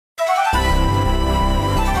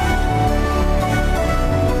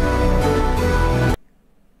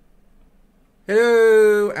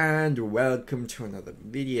and welcome to another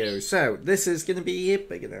video. So this is going to be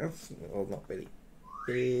big enough, well not really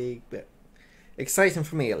big, but exciting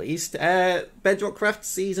for me at least. Bedrock Craft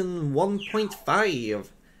Season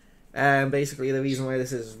 1.5. Basically the reason why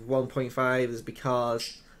this is 1.5 is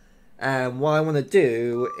because what I want to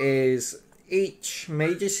do is each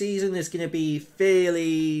major season is going to be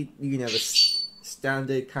fairly, you know, the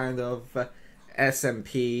standard kind of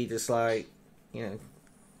SMP, just like, you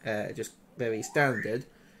know, just very standard.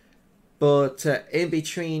 But in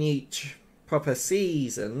between each proper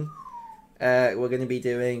season, we're going to be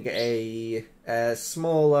doing a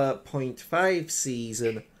smaller 0.5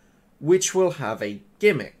 season, which will have a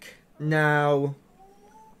gimmick. Now,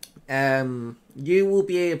 you will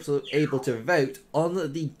be able to vote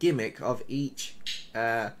on the gimmick of each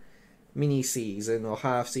mini season or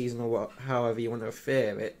half season, or however you want to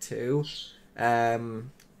refer it to,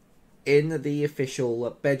 in the official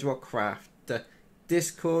Bedrock Craft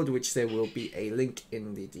Discord, which there will be a link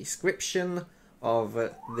in the description of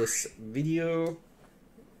this video.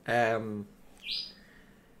 So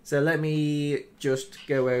let me just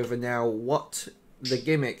go over now what the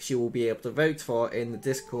gimmicks you will be able to vote for in the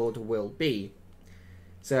Discord will be.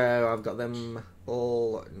 So I've got them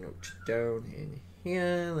all noted down in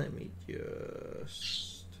here. Let me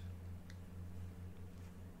just...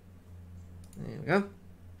 There we go.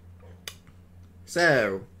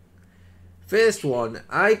 So, first one,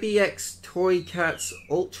 IBX Toy Cats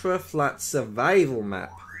Ultra Flat Survival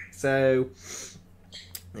Map. So,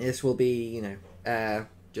 this will be, you know,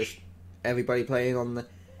 just everybody playing on the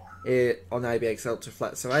on IBX Ultra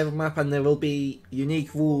Flat Survival Map, and there will be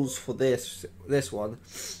unique rules for this one.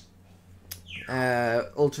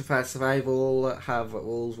 Ultra Flat Survival have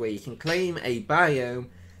rules where you can claim a biome,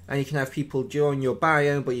 and you can have people join your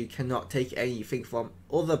biome, but you cannot take anything from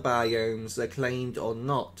other biomes, claimed or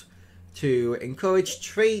not, to encourage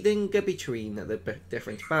trading between the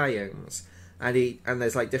different biomes. And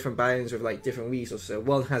there's like different biomes with like different resources. So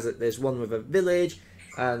there's one with a village,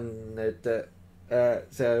 and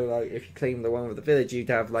so like if you claim the one with the village, you'd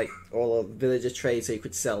have like all of the villager trade, so you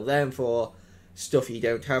could sell them for stuff you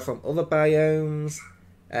don't have from other biomes.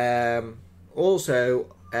 Also,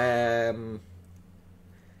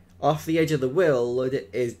 Off the Edge of the World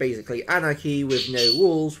is basically anarchy with no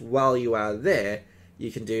rules. While you are there,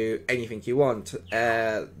 you can do anything you want.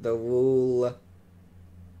 The ruler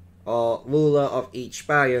of each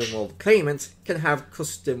biome or claimant can have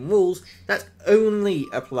custom rules that only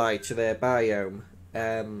apply to their biome.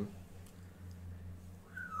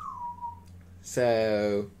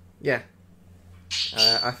 So, yeah.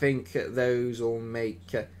 I think those will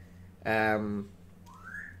make it,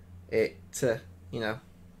 you know,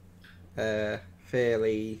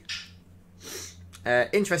 fairly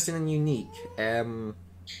interesting and unique. I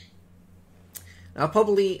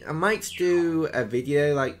might do a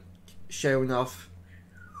video like showing off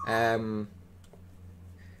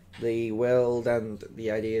the world and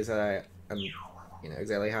the ideas and you know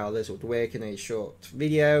exactly how this would work in a short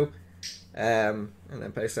video, and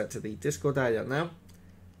then post that to the Discord. I don't know.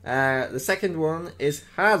 The second one is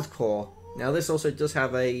hardcore. Now this also does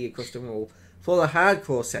have a custom rule for the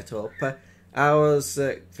hardcore setup. I was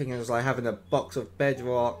thinking it was like having a box of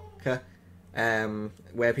Bedrock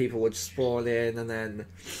where people would spawn in, and then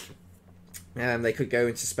they could go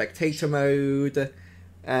into spectator mode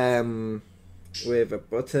with a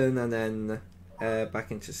button, and then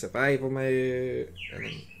back into survival mode,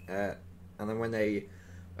 and then when they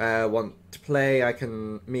want to play,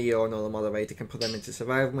 me or another moderator can put them into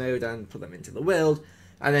survival mode and put them into the world,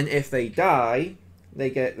 and then if they die, they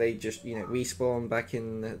just, you know, respawn back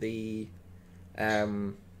in the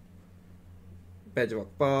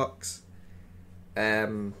Bedrock box,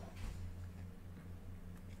 and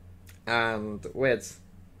with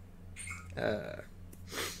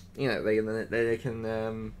you know, they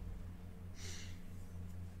can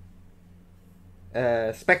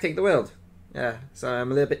spectate the world. Yeah, so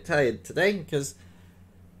I'm a little bit tired today because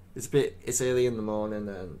it's early in the morning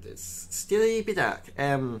and it's still a bit dark.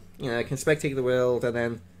 You know, I can spectate the world,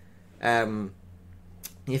 and then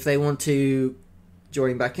if they want to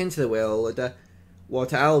join back into the world,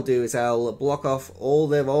 what I'll do is I'll block off all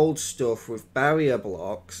their old stuff with barrier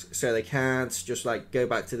blocks, so they can't just like go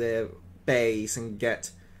back to their base and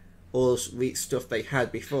get all the stuff they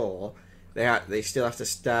had before. They still have to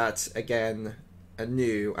start again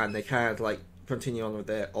anew, and they can't like continue on with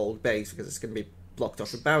their old base because it's going to be blocked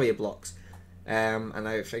off with barrier blocks. And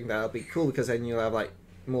I think that'll be cool because then you'll have like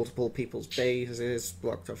multiple people's bases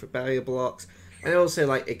blocked off with barrier blocks, and it also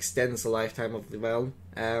like extends the lifetime of the realm.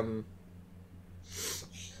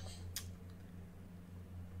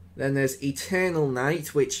 Then there's Eternal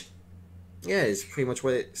Night, which, yeah, is pretty much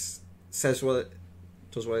what it says. What it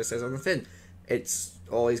does, what it says on the tin. It's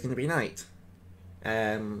always going to be night.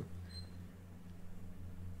 Then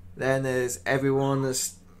there's everyone that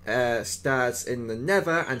starts in the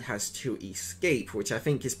Nether and has to escape, which I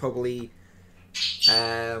think is probably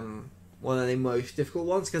one of the most difficult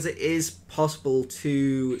ones, because it is possible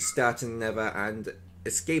to start in the Nether and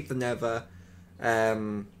escape the Nether.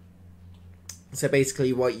 So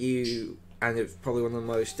basically and it's probably one of the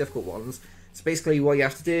most difficult ones, so basically what you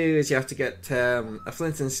have to do is you have to get a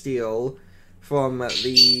flint and steel from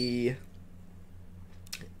the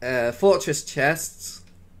fortress chests,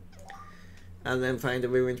 and then find a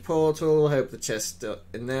ruined portal, hope the chests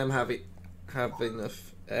in them have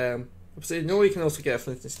enough obsidian, or you can also get a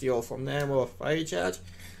flint and steel from them, or a fire charge,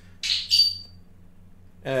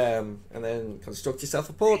 and then construct yourself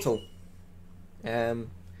a portal. You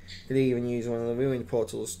could even use one of the ruined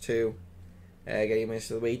portals to get your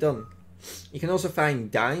most of the way done. You can also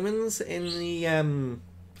find diamonds in the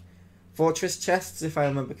fortress chests, if I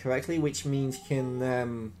remember correctly, which means you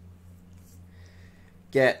can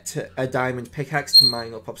get a diamond pickaxe to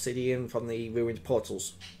mine up obsidian from the ruined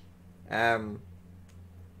portals. And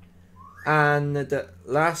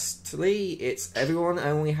lastly, it's everyone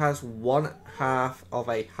only has 1/2 of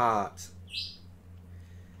a heart.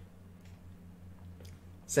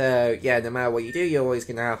 So yeah, no matter what you do, you're always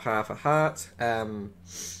going to have half a heart. And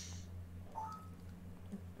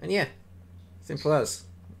yeah, simple as.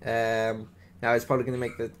 Now it's probably going to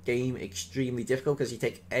make the game extremely difficult, because you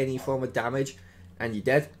take any form of damage and you're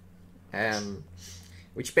dead.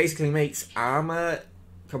 Which basically makes armor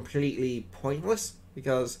completely pointless,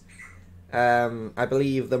 because I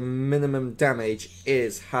believe the minimum damage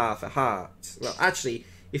is half a heart. Well, actually,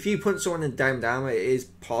 if you punch someone in diamond armor, it is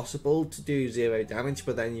possible to do 0 damage,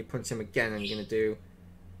 but then you punch him again and you're going to do,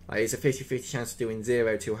 like, it's a 50-50 chance of doing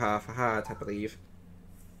 0 to half a heart, I believe.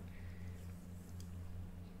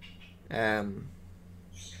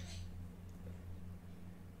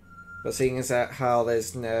 But seeing as that how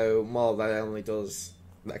there's no mob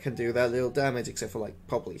that can do that little damage, except for like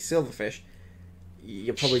probably silverfish,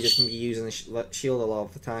 you're probably just going to be using the shield a lot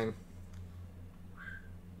of the time.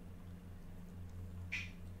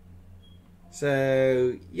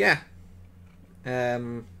 So yeah,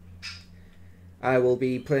 I will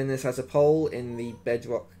be putting this as a poll in the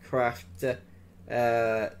Bedrock Craft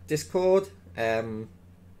Discord, and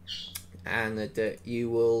you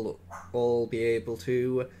will all be able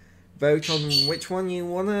to vote on which one you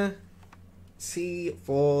want to see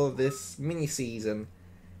for this mini season,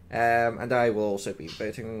 and I will also be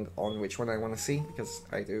voting on which one I want to see, because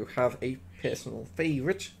I do have a personal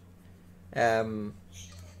favourite.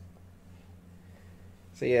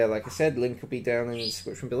 So yeah, like I said, link will be down in the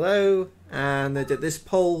description below, and this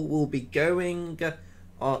poll will be going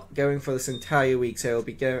for this entire week. So it'll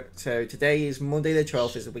be so today is Monday the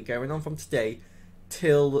 12th. It'll be going on from today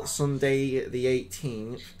till Sunday the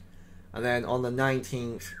 18th, and then on the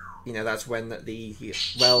 19th, you know, that's when the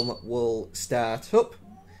realm will start up.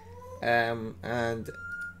 And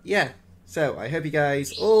yeah, so I hope you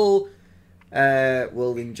guys all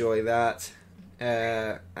will enjoy that.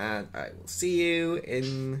 And I will see you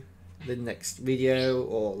in the next video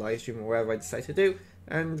or live stream or whatever I decide to do,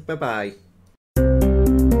 and bye bye.